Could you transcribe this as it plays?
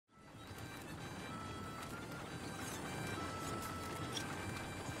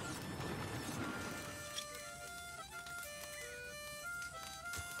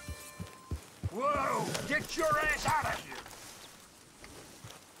Get your ass out of here!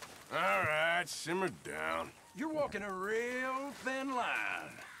 All right, simmer down. You're walking a real thin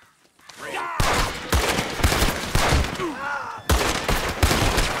line.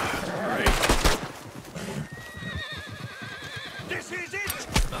 This is it!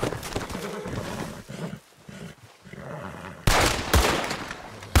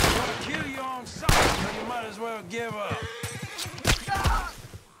 Gonna kill you on sight, so you might as well give up.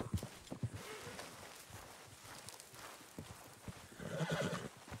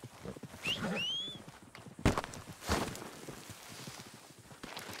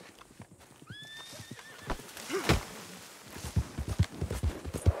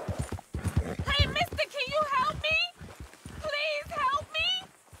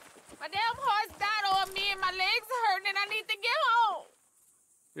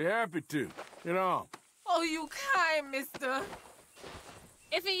 You're happy to. Get on. Oh, you kind, mister.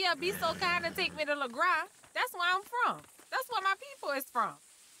 If you'd be so kind to take me to LeGras, that's where I'm from. That's where my people is from.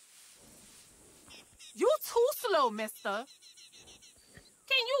 You too slow, mister.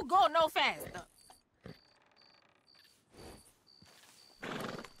 Can you go no faster?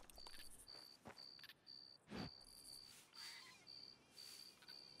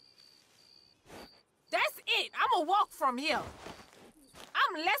 That's it. I'ma walk from here.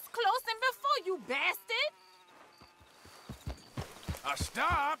 I'm less close than before, you bastard! I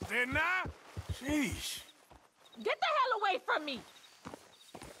stopped, didn't I? Sheesh. Get the hell away from me!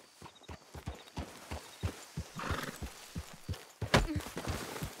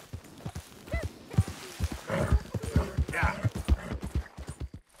 Yeah.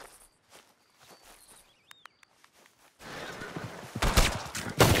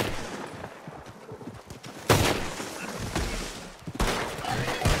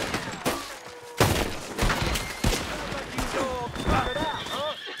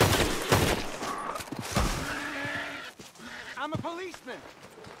 I'm a policeman.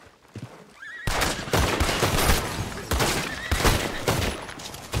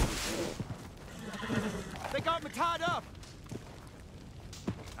 They got me tied up.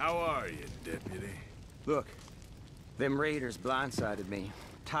 How are you, deputy? Look, them raiders blindsided me.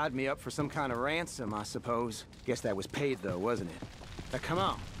 Tied me up for some kind of ransom, I suppose. Guess that was paid, though, wasn't it? Now, come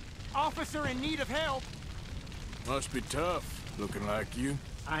on. Officer in need of help. Must be tough, looking like you.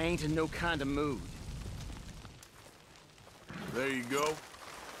 I ain't in no kind of mood. There you go.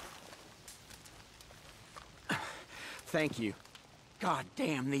 Thank you. God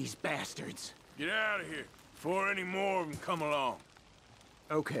damn these bastards. Get out of here before any more of them come along.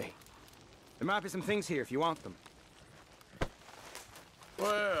 Okay. There might be some things here if you want them.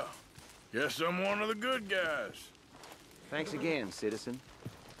 Well, guess I'm one of the good guys. Thanks again, citizen.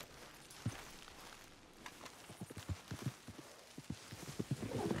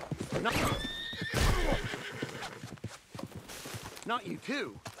 Not you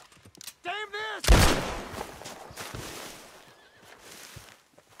too. Damn this!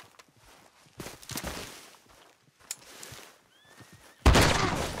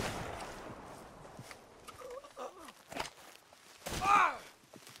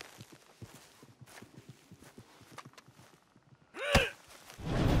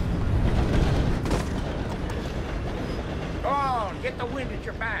 Go on, get the wind at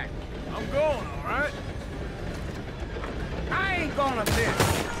your back. I'm going, all right? I ain't gonna miss.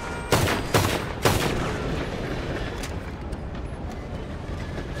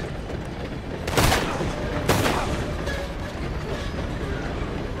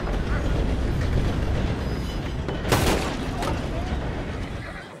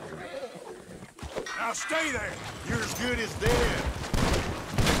 Now stay there. You're as good as dead.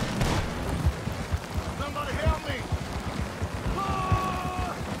 Somebody help me.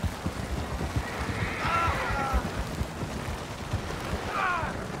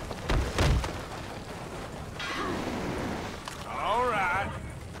 All right.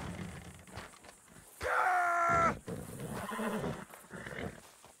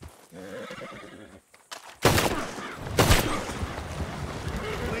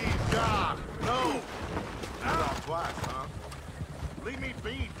 Please, God, no. Not twice, huh? Leave me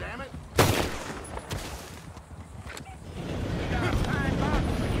be, damn it. We got a fine box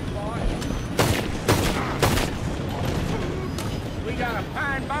for you, boy. We got a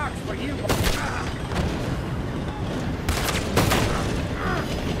fine box for you, boy.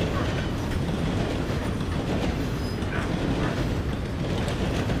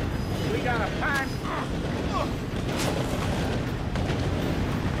 We got a fine...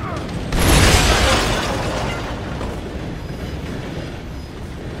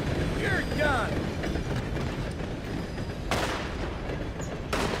 You're done.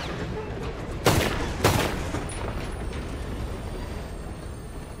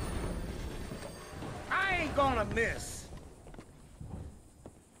 ain't gonna miss.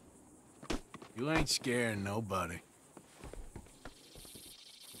 You ain't scaring nobody.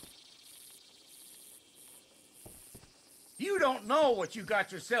 You don't know what you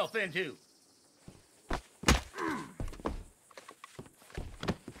got yourself into.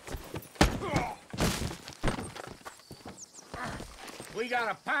 We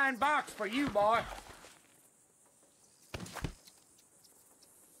got a pine box for you, boy.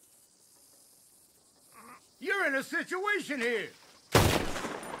 You're in a situation here.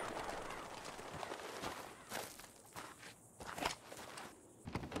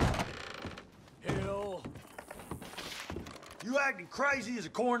 Hell. You acting crazy as a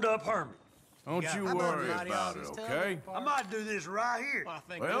corned-up hermit. Don't you worry about it, okay? I might do this right here.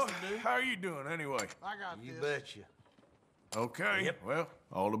 Well, how are you doing anyway? I got You this. betcha. Okay, Yep. well,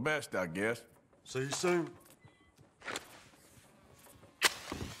 all the best, I guess. See you soon.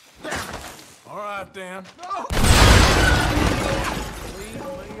 All right, then. Leave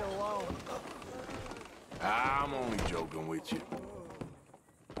me alone. I'm only joking with you.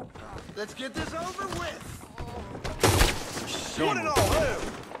 Let's get this over with. What it all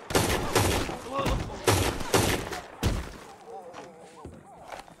have?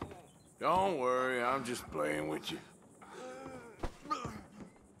 Don't worry, I'm just playing with you.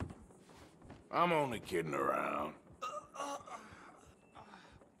 I'm only kidding around.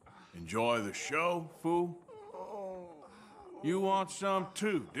 Enjoy the show, fool? You want some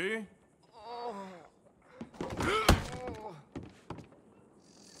too, do you?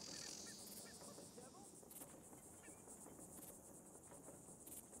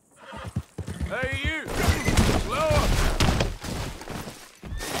 Hey, you! Slow up!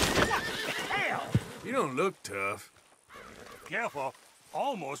 Hell! You don't look tough. Careful.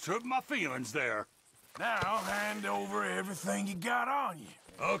 Almost hurt my feelings there. Now, hand over everything you got on you.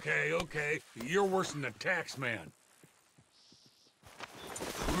 Okay, okay. You're worse than the tax man.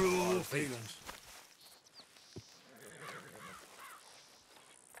 Cruel feelings.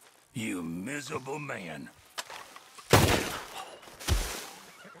 You miserable man.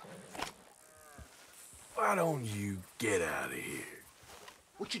 Why don't you get out of here?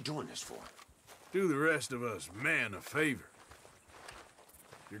 What you doing this for? Do the rest of us men a favor.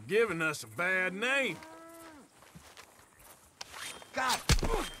 You're giving us a bad name. God.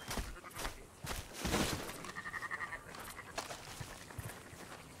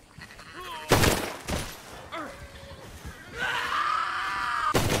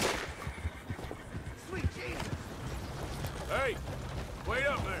 Sweet Jesus. Hey, wait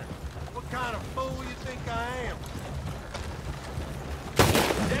up there. What kind of fool you think I am?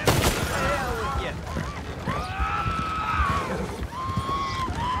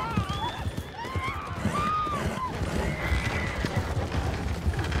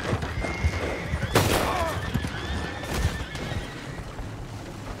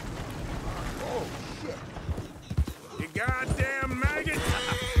 You goddamn maggot!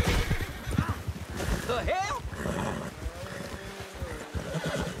 The hell?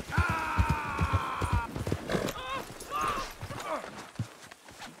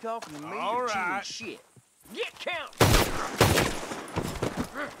 You talking to me All or chewing right. shit? Get count!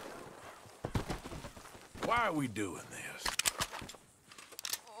 Why are we doing this?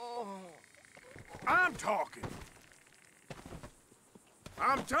 I'm talking.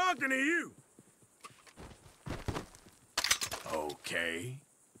 I'm talking to you. Okay.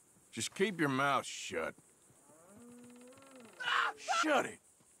 Just keep your mouth shut. Shut it.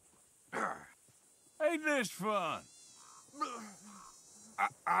 Ain't this fun?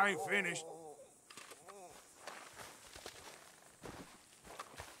 I ain't finished.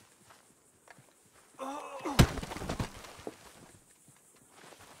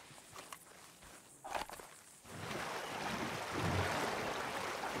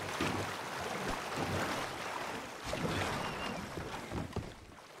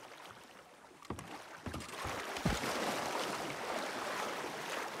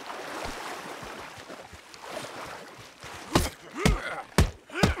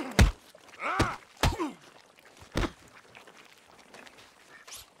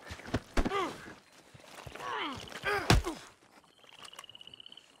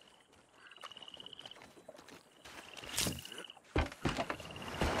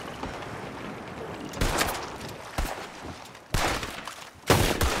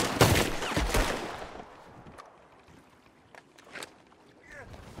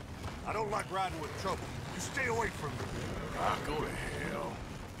 I don't like riding with trouble. You stay away from me. Ah, go to hell.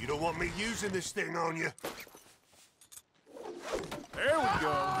 You don't want me using this thing on you. There we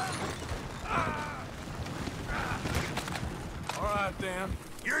go. All right, then.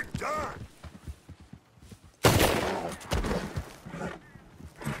 You're done.